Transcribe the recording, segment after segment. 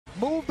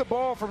Move the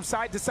ball from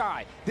side to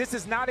side. This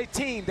is not a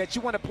team that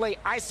you want to play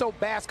ISO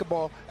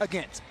basketball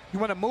against. You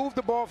want to move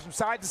the ball from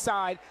side to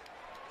side,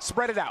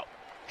 spread it out.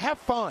 Have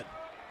fun.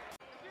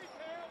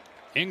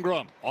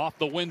 Ingram off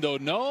the window,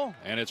 no,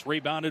 and it's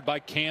rebounded by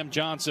Cam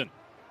Johnson.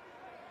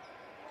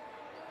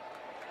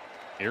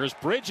 Here's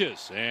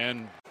Bridges,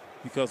 and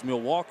because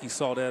Milwaukee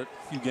saw that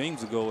a few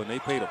games ago and they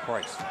paid a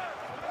price.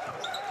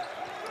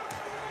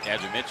 As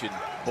I mentioned,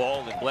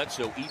 Ball and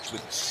Bledsoe each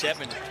with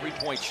 7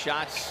 3-point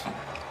shots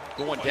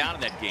going down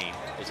in that game.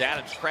 As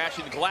Adams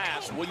crashing the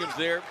glass, Williams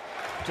there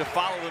to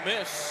follow the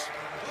miss,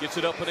 gets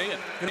it up and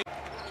in.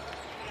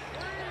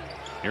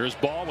 Here's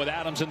Ball with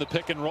Adams in the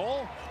pick and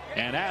roll.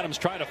 And Adams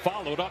trying to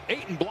follow it up.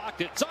 Ayton blocked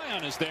it.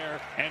 Zion is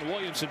there. And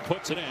Williamson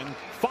puts it in.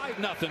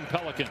 5-0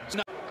 Pelicans.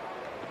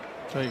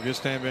 Tell you, if you're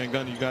Stan Van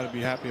Gundy, you got to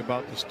be happy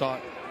about the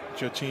start that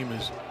your team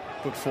has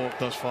put forth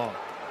thus far.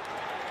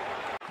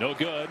 No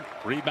good.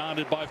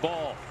 Rebounded by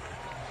Ball.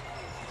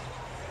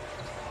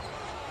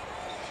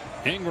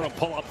 Ingram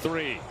pull up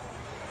three.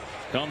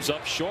 Comes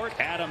up short.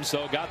 Adams,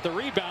 though, got the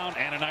rebound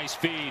and a nice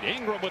feed.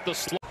 Ingram with the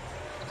slide.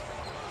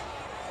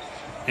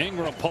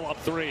 Ingram pull up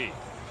three.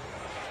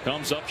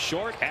 Comes up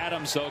short.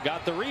 Adams, though,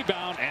 got the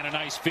rebound and a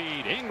nice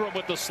feed. Ingram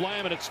with the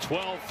slam, and it's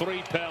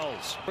 12-3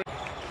 Pels.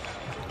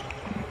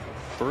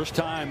 First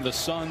time the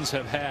Suns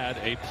have had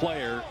a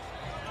player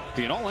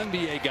be an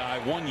All-NBA guy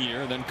one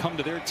year, then come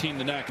to their team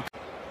the next.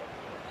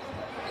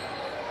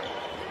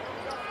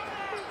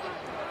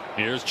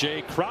 Here's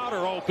Jay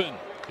Crowder open.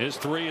 His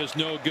three is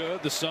no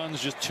good. The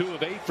Suns just 2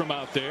 of 8 from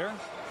out there.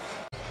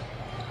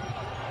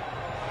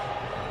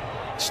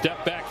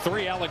 Step back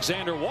three.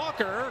 Alexander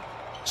Walker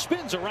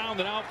spins around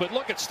and out, but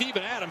look at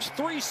Steven Adams.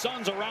 3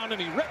 Suns around him.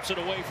 He rips it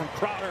away from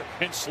Crowder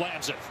and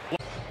slams it.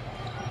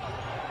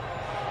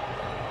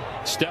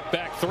 Step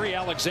back three.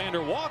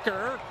 Alexander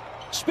Walker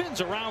spins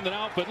around and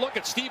out, but look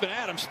at Steven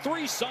Adams.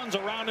 3 Suns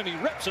around him. He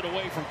rips it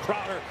away from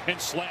Crowder and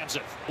slams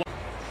it.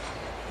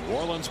 New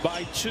Orleans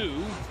by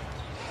 2.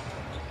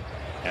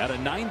 Had a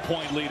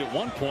 9-point lead at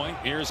one point.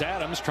 Here's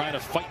Adams trying to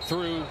fight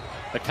through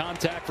the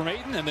contact from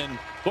Ayton, and then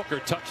Booker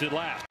touched it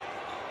last.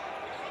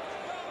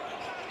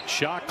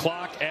 Shot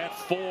clock at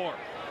 4.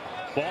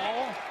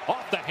 Ball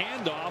off the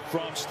handoff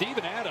from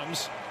Steven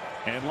Adams,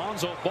 and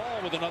Lonzo Ball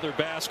with another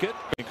basket.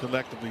 And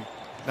collectively,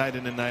 night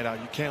in and night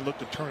out, you can't look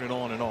to turn it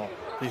on and off.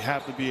 They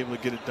have to be able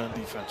to get it done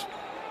defensively.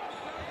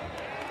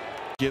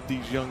 Give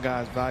these young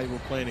guys valuable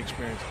playing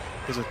experience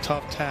is a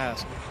tough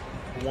task,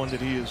 one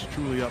that he is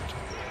truly up to.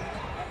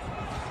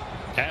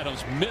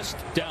 Adams missed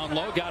down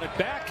low, got it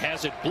back,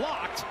 has it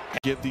blocked.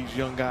 Give these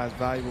young guys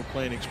valuable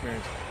playing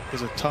experience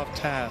is a tough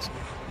task,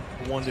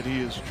 one that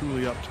he is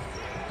truly up to.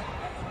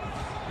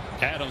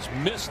 Adams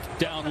missed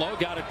down low,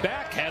 got it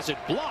back, has it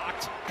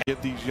blocked.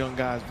 Give these young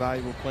guys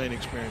valuable playing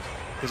experience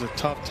is a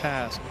tough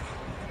task,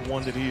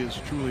 one that he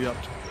is truly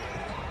up to.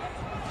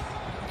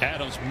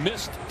 Adams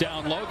missed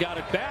down low, got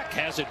it back,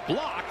 has it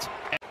blocked.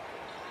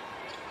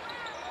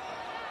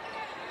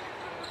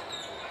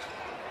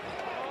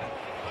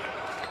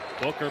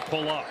 Booker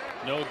pull up,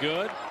 no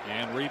good,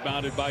 and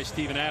rebounded by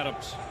Steven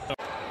Adams.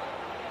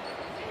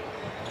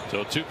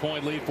 So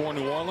 2-point lead for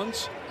New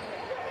Orleans.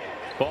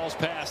 Ball's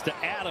passed to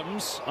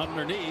Adams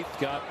underneath,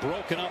 got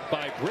broken up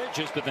by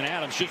Bridges, but then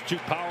Adams just too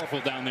powerful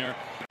down there.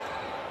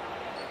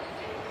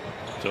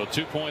 So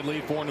 2-point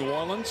lead for New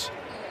Orleans.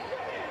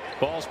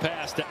 Ball's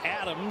passed to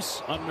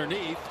Adams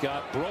underneath,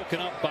 got broken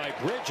up by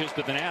Bridges,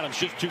 but then Adams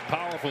just too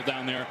powerful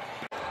down there.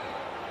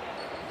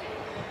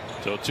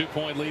 So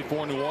 2-point lead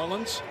for New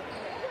Orleans.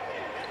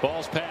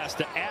 Ball's passed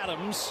to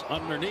Adams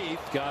underneath,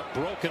 got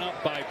broken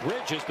up by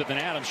Bridges, but then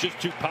Adams just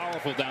too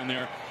powerful down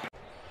there.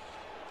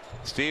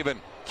 Steven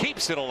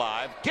keeps it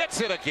alive,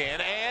 gets it again,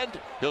 and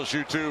he'll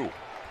shoot 2.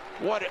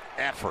 What an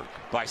effort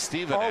by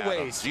Steven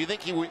Adams. Do you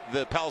think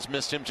the Pels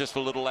missed him just a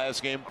little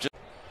last game?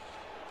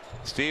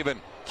 Steven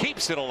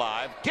keeps it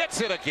alive, gets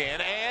it again,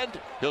 and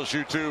he'll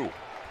shoot 2.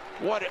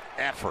 What an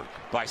effort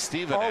by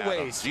Steven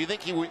Adams. Do you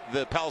think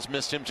the Pels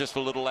missed him just a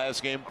little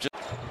last game?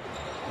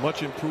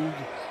 Much improved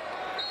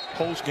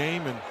post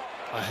game and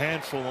a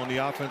handful on the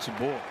offensive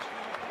boards.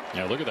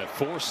 Yeah, look at that.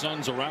 4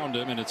 Suns around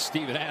him, and it's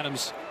Steven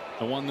Adams,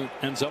 the one that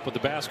ends up with the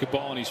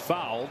basketball, and he's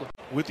fouled.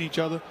 With each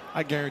other,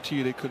 I guarantee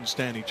you they couldn't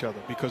stand each other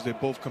because they're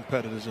both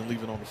competitors and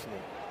leave it on the floor.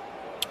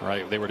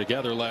 Right, they were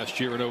together last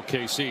year in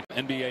OKC.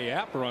 NBA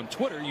app or on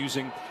Twitter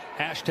using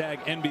hashtag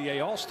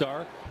NBA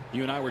All-Star.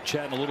 You and I were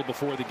chatting a little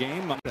before the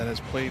game. That has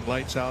played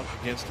lights out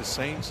against the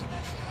Saints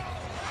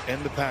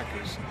and the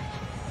Packers,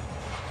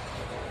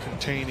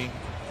 containing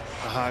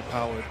a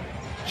high-powered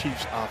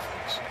Chiefs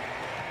offense.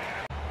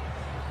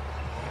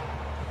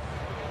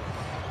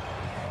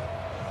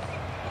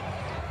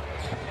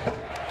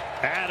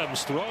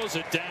 Adams throws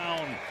it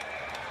down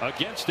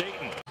against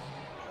Ayton.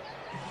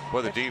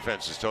 Well, the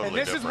defense is totally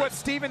different. And this is what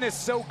Steven is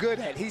so good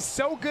at. He's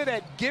so good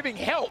at giving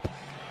help.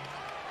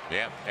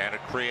 Yeah, and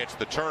it creates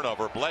the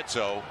turnover.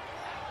 Bledsoe,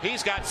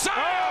 he's got Zion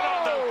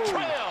on the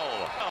trail.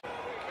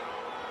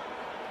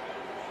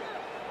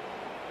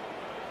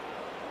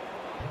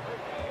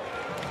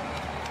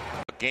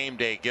 Game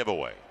day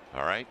giveaway.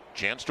 All right,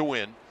 chance to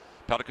win.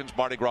 Pelicans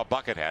Mardi Gras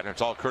bucket hat, and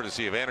it's all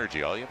courtesy of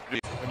Energy. All you have to do.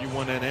 When you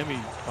won that Emmy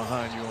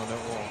behind you on that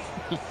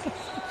wall.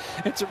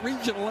 It's a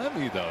regional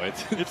Emmy, though.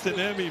 It's an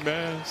Emmy,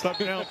 man. Stop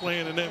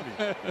downplaying an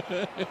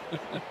Emmy.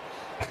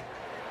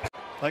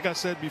 Like I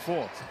said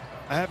before,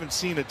 I haven't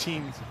seen a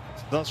team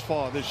thus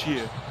far this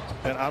year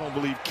that I don't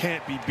believe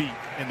can't be beat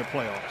in the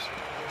playoffs.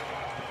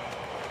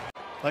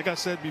 Like I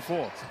said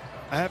before,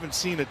 I haven't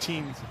seen a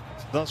team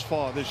thus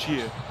far this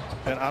year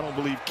that I don't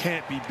believe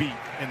can't be beat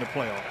in the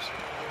playoffs.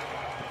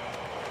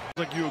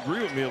 Like you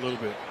agree with me a little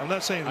bit. I'm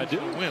not saying who's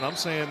going to win. I'm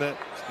saying that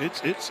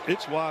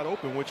it's wide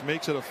open, which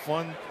makes it a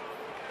fun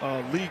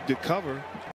league to cover.